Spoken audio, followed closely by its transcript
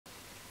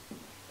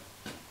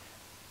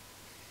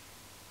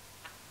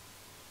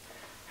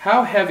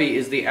How heavy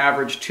is the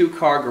average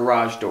two-car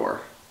garage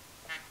door?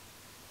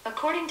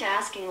 According to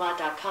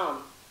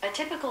AskingLot.com, a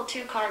typical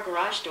two-car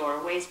garage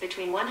door weighs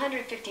between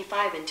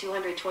 155 and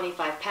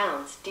 225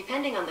 pounds,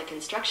 depending on the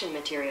construction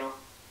material.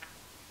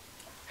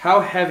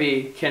 How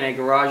heavy can a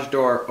garage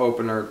door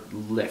opener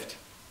lift?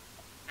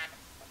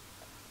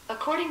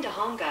 According to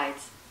Home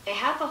Guides, a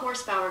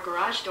half-a-horsepower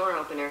garage door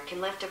opener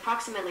can lift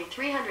approximately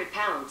 300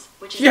 pounds,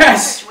 which is the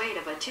average weight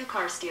of a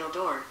two-car steel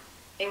door.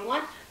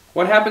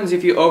 What happens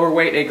if you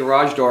overweight a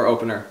garage door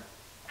opener?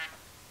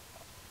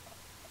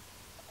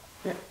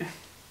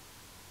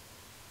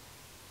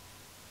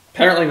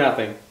 Apparently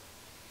nothing.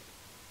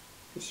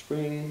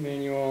 Spring,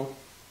 manual,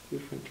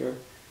 printer.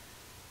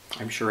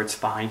 I'm sure it's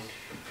fine.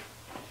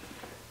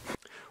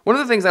 One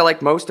of the things I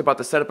like most about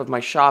the setup of my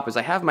shop is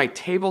I have my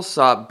table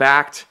saw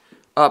backed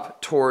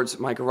up towards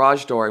my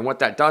garage door, and what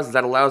that does is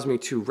that allows me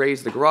to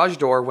raise the garage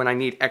door when I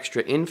need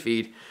extra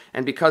infeed,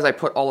 and because I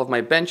put all of my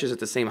benches at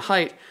the same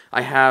height,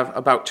 I have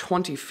about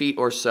 20 feet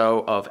or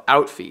so of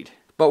outfeed.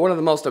 But one of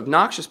the most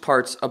obnoxious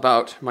parts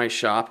about my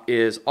shop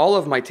is all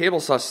of my table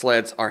saw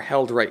sleds are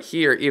held right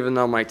here, even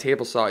though my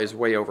table saw is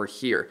way over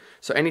here.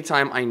 So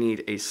anytime I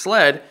need a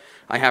sled,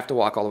 I have to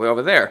walk all the way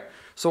over there.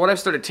 So what I've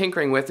started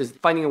tinkering with is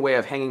finding a way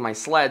of hanging my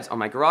sleds on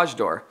my garage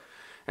door.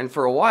 And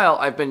for a while,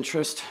 I've been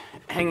just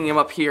hanging them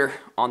up here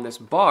on this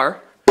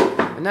bar,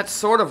 and that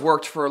sort of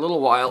worked for a little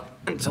while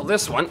until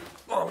this one,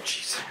 oh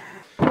jeez,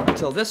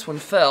 until this one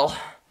fell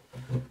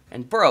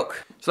and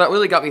broke. So that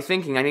really got me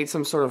thinking I need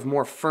some sort of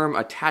more firm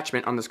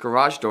attachment on this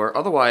garage door,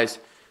 otherwise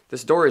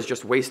this door is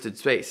just wasted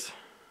space.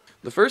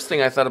 The first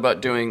thing I thought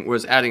about doing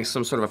was adding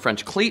some sort of a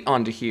French cleat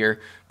onto here,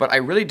 but I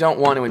really don't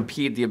want to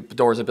impede the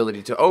door's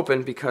ability to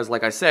open because,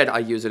 like I said, I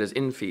use it as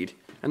infeed.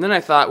 And then I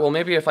thought, well,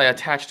 maybe if I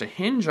attached a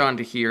hinge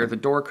onto here, the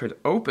door could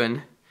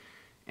open,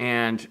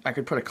 and I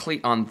could put a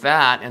cleat on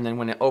that, and then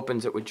when it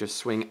opens, it would just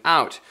swing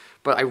out.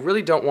 But I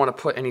really don't want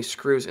to put any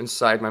screws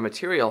inside my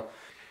material.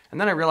 And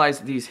then I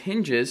realized these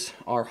hinges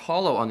are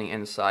hollow on the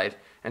inside,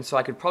 and so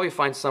I could probably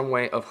find some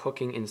way of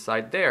hooking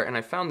inside there. And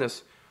I found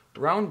this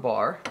round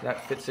bar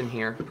that fits in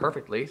here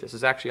perfectly. This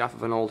is actually off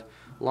of an old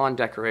lawn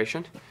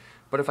decoration.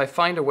 But if I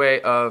find a way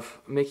of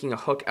making a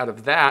hook out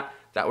of that,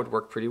 that would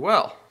work pretty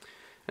well.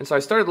 And so I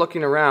started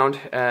looking around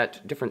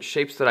at different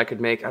shapes that I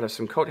could make out of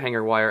some coat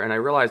hanger wire, and I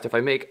realized if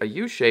I make a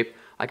U shape,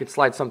 I could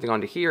slide something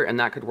onto here, and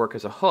that could work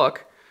as a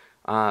hook.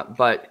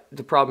 But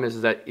the problem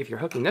is that if you're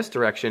hooking this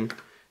direction,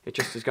 it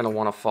just is going to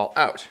want to fall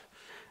out.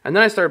 And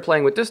then I started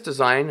playing with this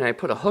design, and I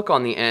put a hook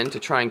on the end to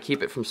try and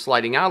keep it from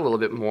sliding out a little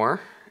bit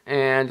more.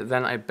 And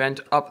then I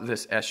bent up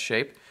this S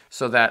shape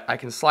so that I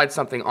can slide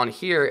something on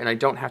here and I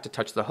don't have to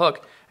touch the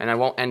hook, and I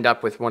won't end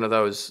up with one of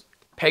those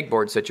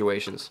pegboard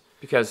situations.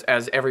 Because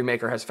as every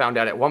maker has found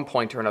out at one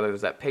point or another, is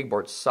that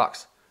pegboard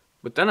sucks.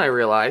 But then I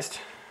realized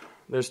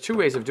there's two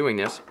ways of doing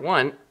this.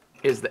 One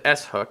is the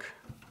S hook,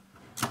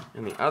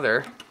 and the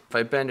other, if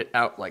I bend it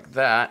out like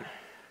that,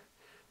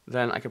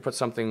 then I could put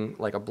something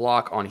like a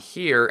block on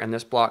here, and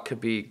this block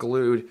could be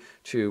glued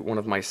to one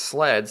of my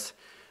sleds.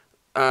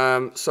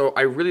 So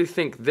I really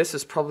think this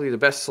is probably the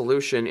best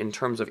solution in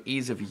terms of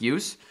ease of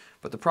use.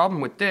 But the problem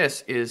with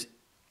this is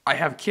I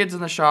have kids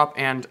in the shop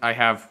and I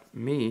have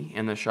me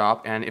in the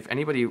shop, and if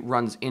anybody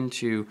runs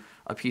into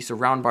a piece of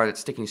round bar that's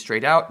sticking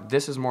straight out,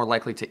 this is more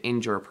likely to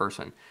injure a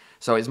person.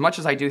 So as much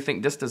as I do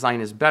think this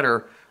design is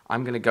better,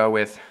 I'm going to go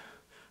with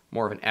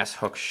more of an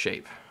S-hook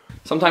shape.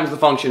 Sometimes the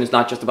function is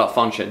not just about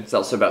function, it's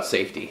also about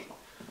safety.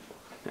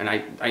 And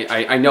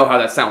I know how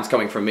that sounds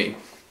coming from me.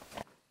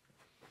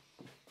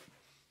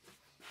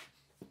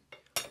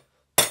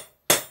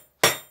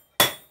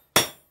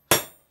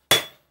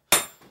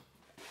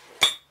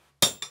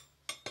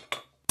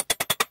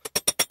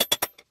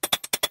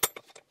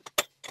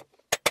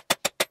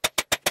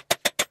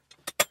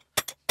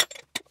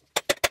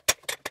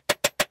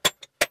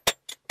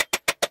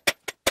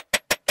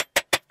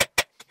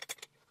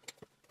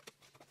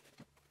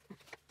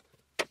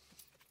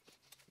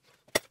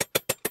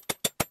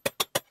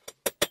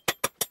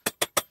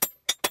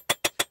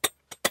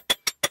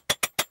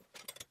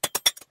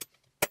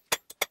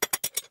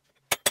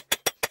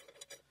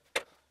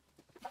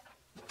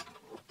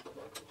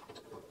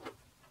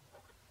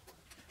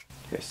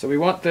 Okay, so we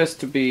want this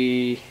to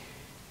be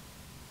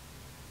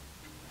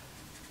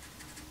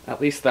at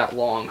least that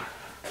long.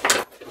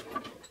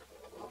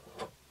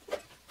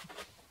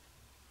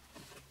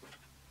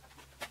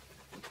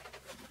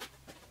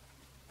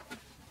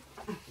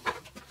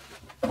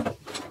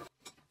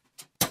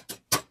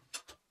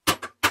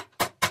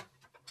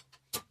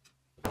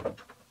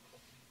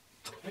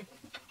 Okay.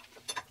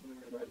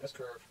 This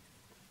curve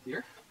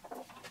here.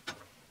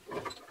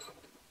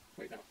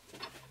 Wait, no.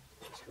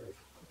 This curve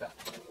like that.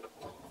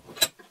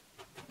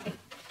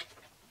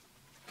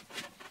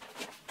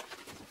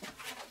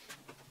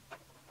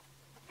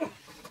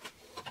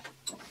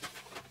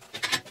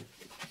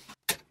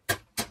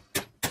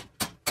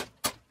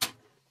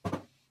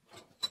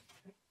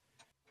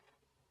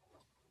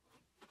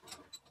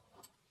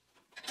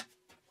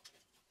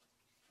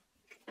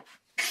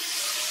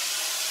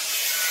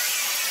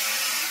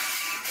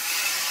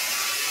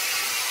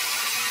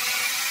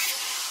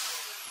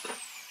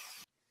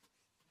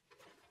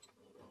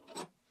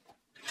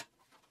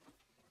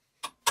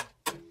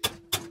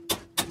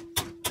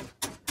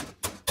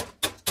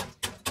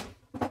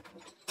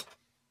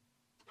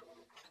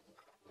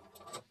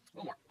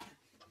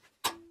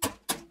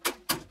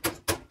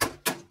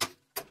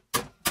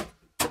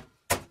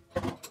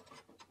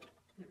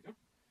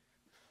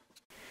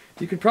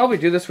 You could probably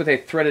do this with a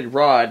threaded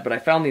rod, but I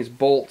found these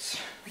bolts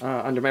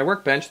under my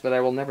workbench that I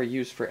will never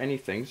use for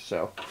anything,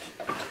 so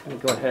I'm going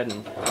to go ahead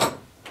and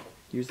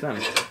use them.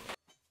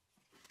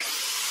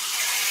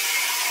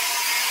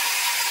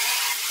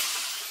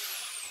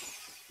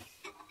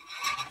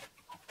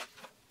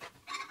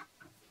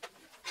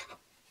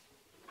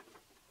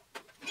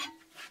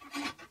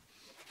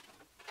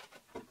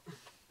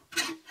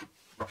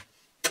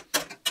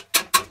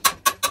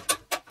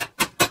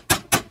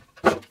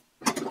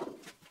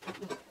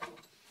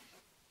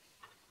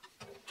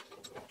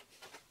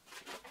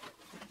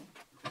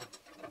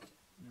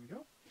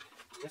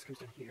 This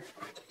comes in here.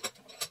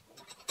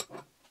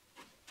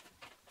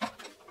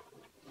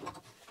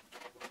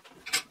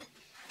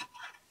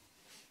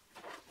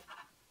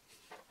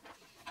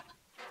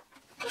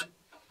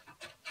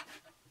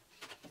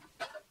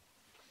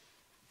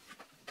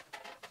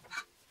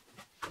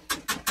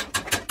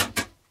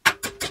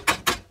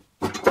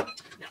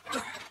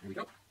 There we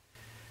go.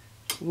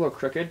 A little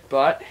crooked,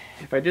 but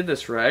if I did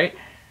this right,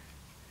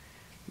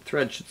 the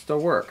thread should still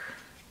work.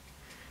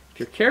 If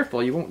you're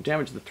careful, you won't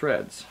damage the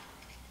threads.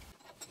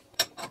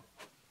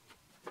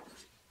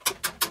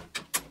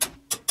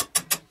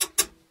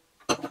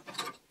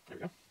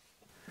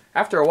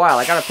 After a while,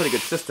 I got a pretty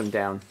good system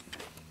down.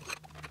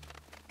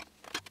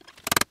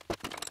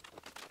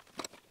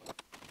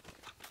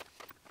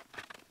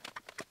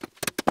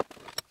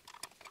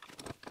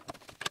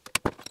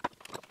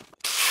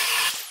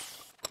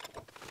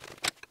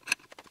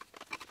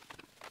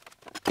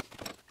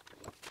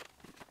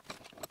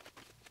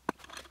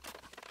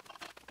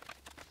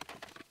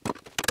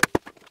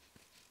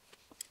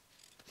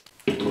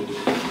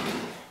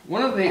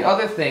 One of the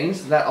other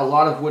things that a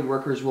lot of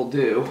woodworkers will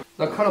do,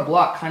 they'll cut a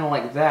block kind of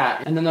like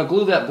that, and then they'll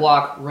glue that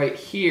block right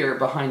here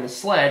behind the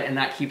sled, and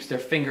that keeps their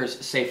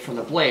fingers safe from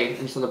the blade,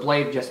 and so the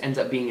blade just ends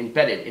up being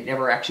embedded. It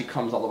never actually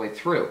comes all the way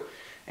through.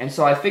 And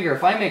so I figure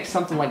if I make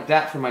something like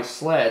that for my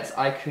sleds,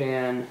 I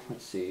can,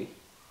 let's see,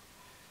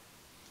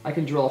 I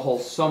can drill a hole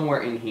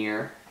somewhere in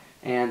here,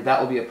 and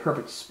that will be a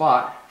perfect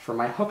spot for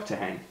my hook to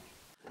hang.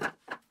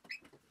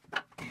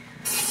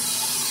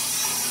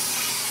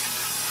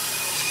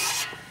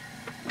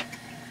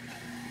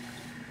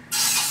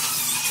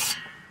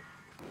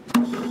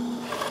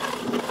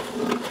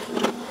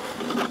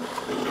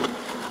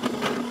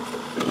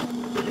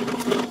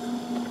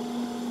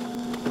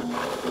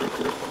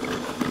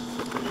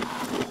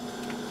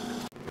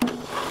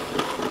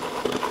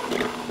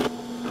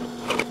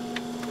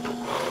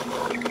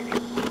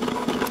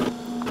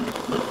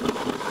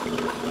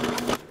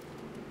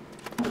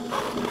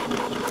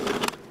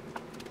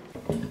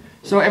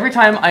 So every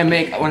time I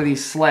make one of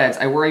these sleds,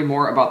 I worry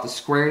more about the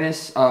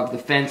squareness of the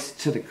fence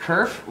to the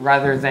kerf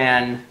rather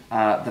than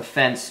the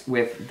fence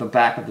with the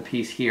back of the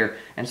piece here.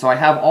 And so I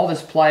have all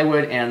this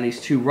plywood and these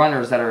two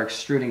runners that are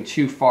extruding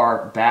too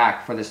far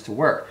back for this to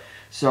work.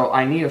 So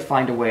I need to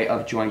find a way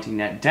of jointing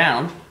that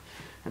down.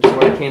 And so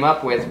what I came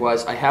up with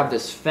was I have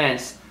this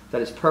fence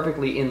that is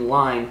perfectly in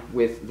line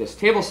with this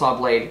table saw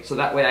blade, so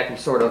that way I can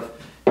sort of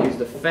use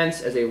the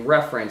fence as a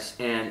reference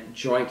and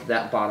joint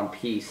that bottom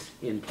piece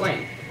in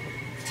plane.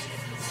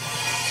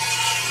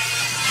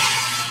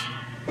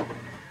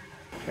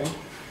 Okay,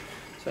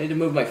 so I need to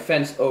move my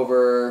fence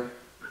over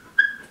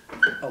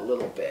a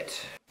little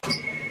bit. All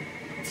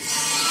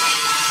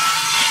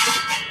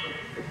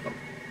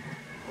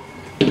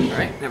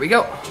right, there we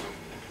go.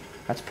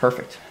 That's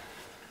perfect.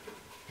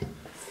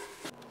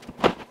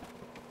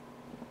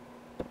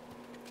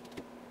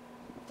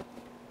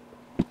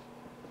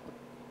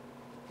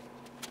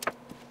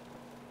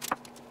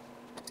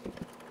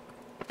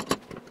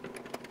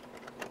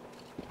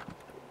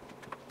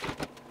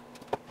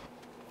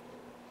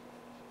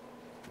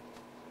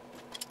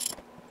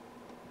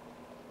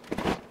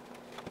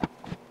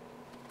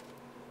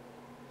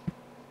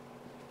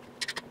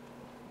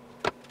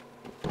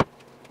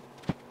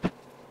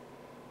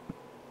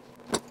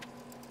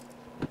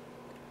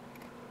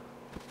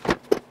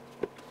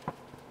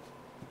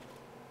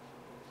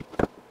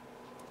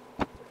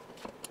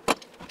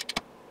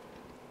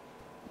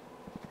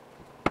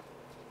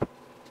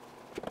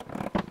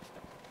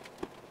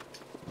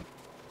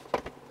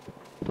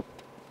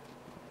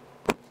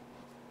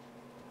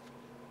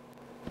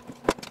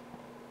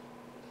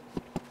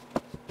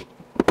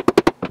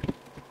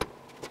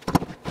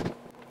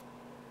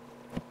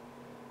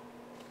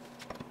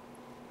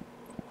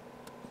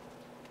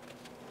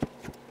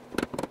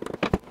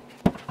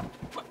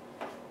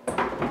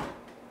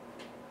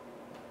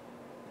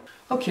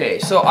 Okay,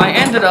 so I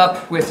ended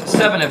up with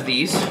 7 of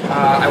these.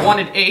 I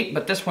wanted 8,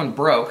 but this one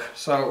broke.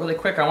 So really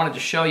quick, I wanted to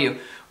show you.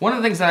 One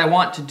of the things that I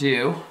want to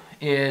do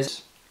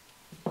is,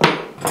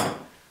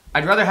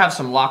 I'd rather have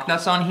some lock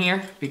nuts on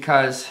here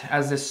because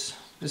as this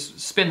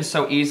spins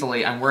so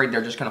easily, I'm worried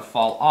they're just gonna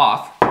fall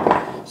off.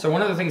 So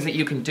one of the things that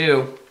you can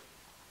do,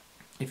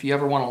 if you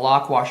ever want a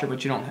lock washer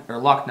but you don't, or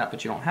lock nut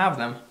but you don't have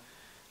them,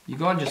 you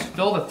go and just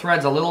fill the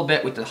threads a little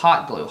bit with the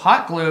hot glue.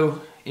 Hot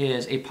glue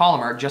is a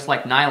polymer just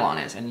like nylon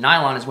is, and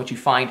nylon is what you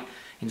find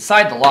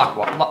inside the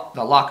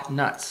lock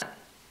nuts.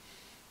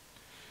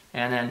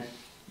 And then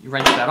you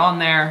wrench that on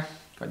there.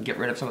 Go ahead and get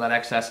rid of some of that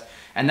excess.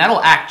 And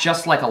that'll act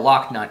just like a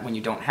lock nut when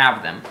you don't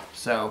have them.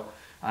 So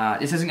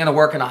this isn't going to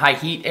work in a high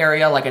heat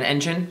area like an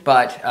engine,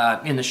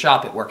 but in the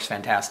shop it works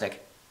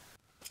fantastic.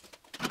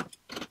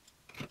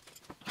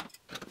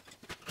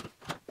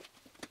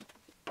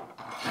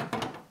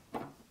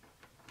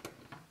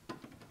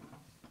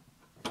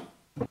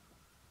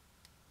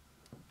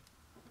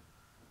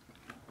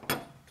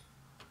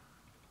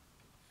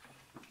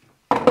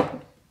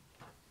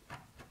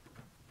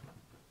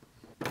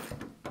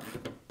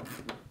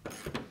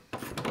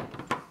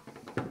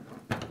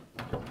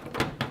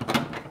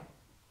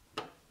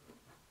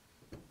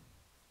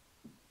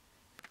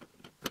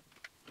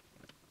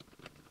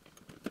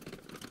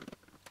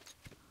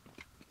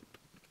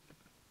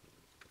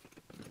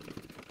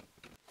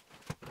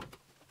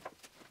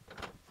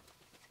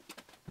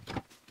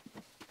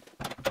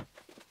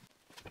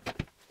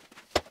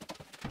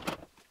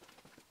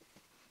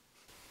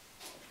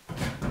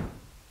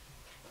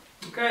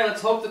 Okay,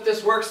 let's hope that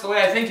this works the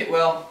way I think it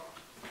will.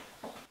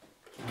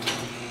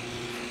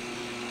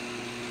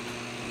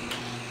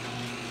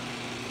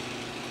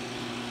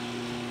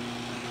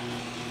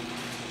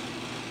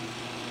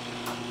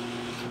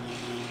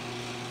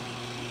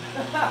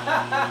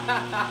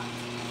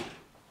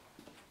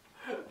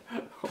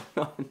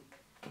 Hold on.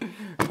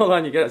 Hold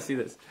on, you gotta see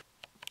this.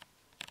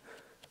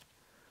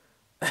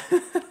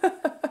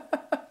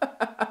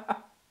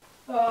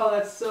 Oh,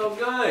 that's so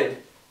good.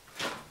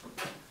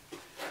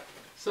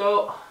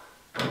 So,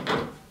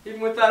 even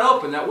with that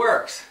open, that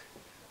works.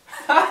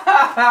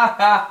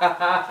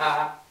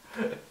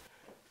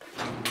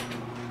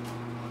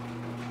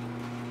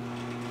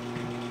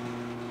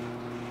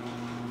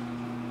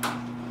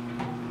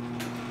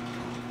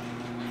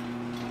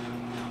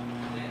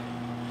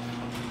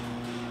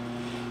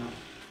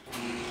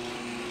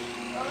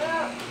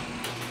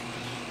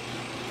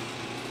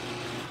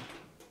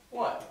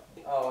 What?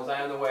 Oh, was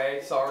I on the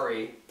way?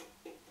 Sorry.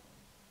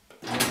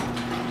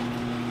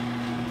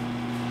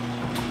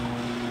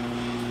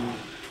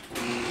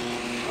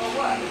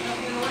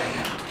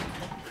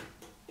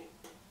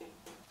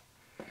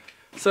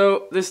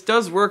 So this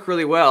does work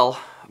really well,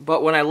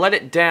 but when I let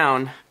it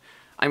down,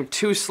 I'm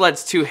 2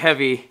 sleds too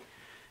heavy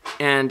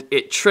and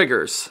it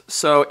triggers.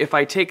 So if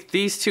I take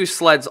these 2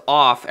 sleds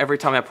off every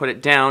time I put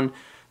it down,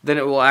 then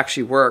it will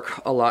actually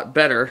work a lot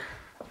better.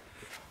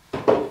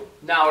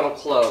 Now it'll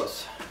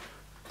close.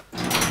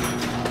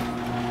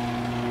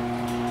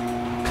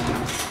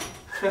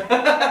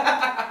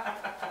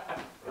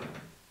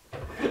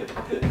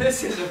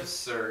 This is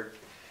absurd.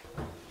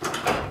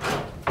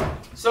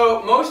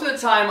 So most of the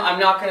time I'm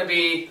not going to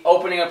be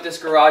opening up this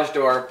garage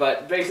door,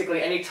 but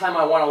basically anytime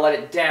I want to let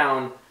it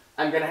down,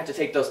 I'm going to have to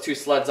take those 2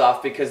 sleds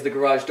off because the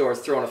garage door is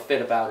throwing a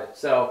fit about it.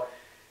 So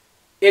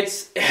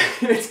it's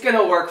going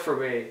to work for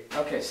me.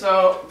 Okay,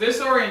 so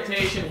this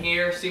orientation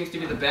here seems to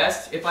be the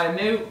best. If I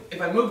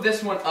move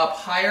this one up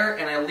higher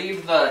and I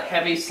leave the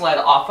heavy sled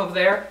off of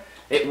there,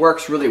 it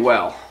works really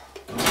well.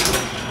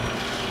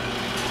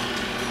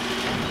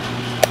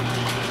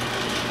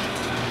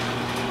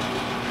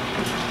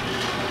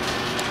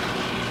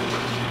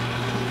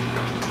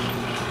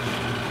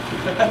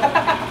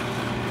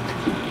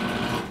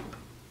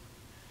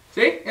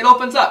 See? It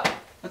opens up.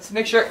 Let's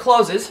make sure it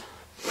closes.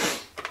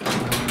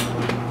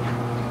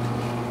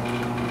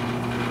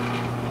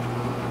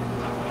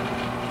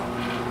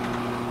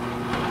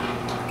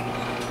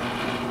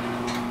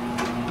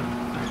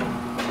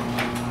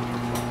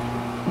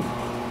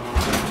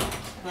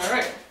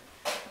 Alright.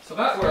 So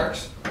that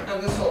works.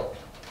 And this will...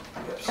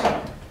 Oops.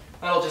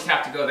 That'll just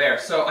have to go there.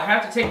 So I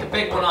have to take the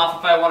big one off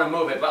if I want to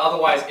move it, but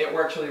otherwise it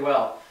works really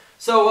well.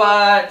 So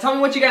tell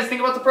me what you guys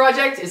think about the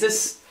project. Is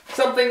this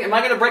something, am I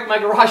going to break my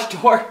garage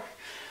door?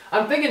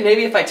 I'm thinking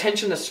maybe if I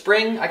tension the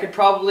spring, I could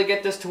probably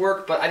get this to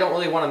work, but I don't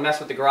really want to mess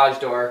with the garage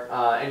door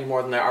any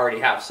more than I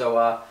already have.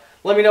 So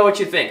let me know what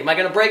you think. Am I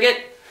going to break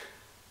it?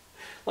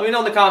 Let me know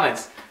in the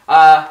comments.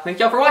 Thank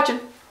y'all for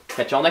watching.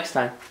 Catch y'all next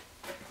time.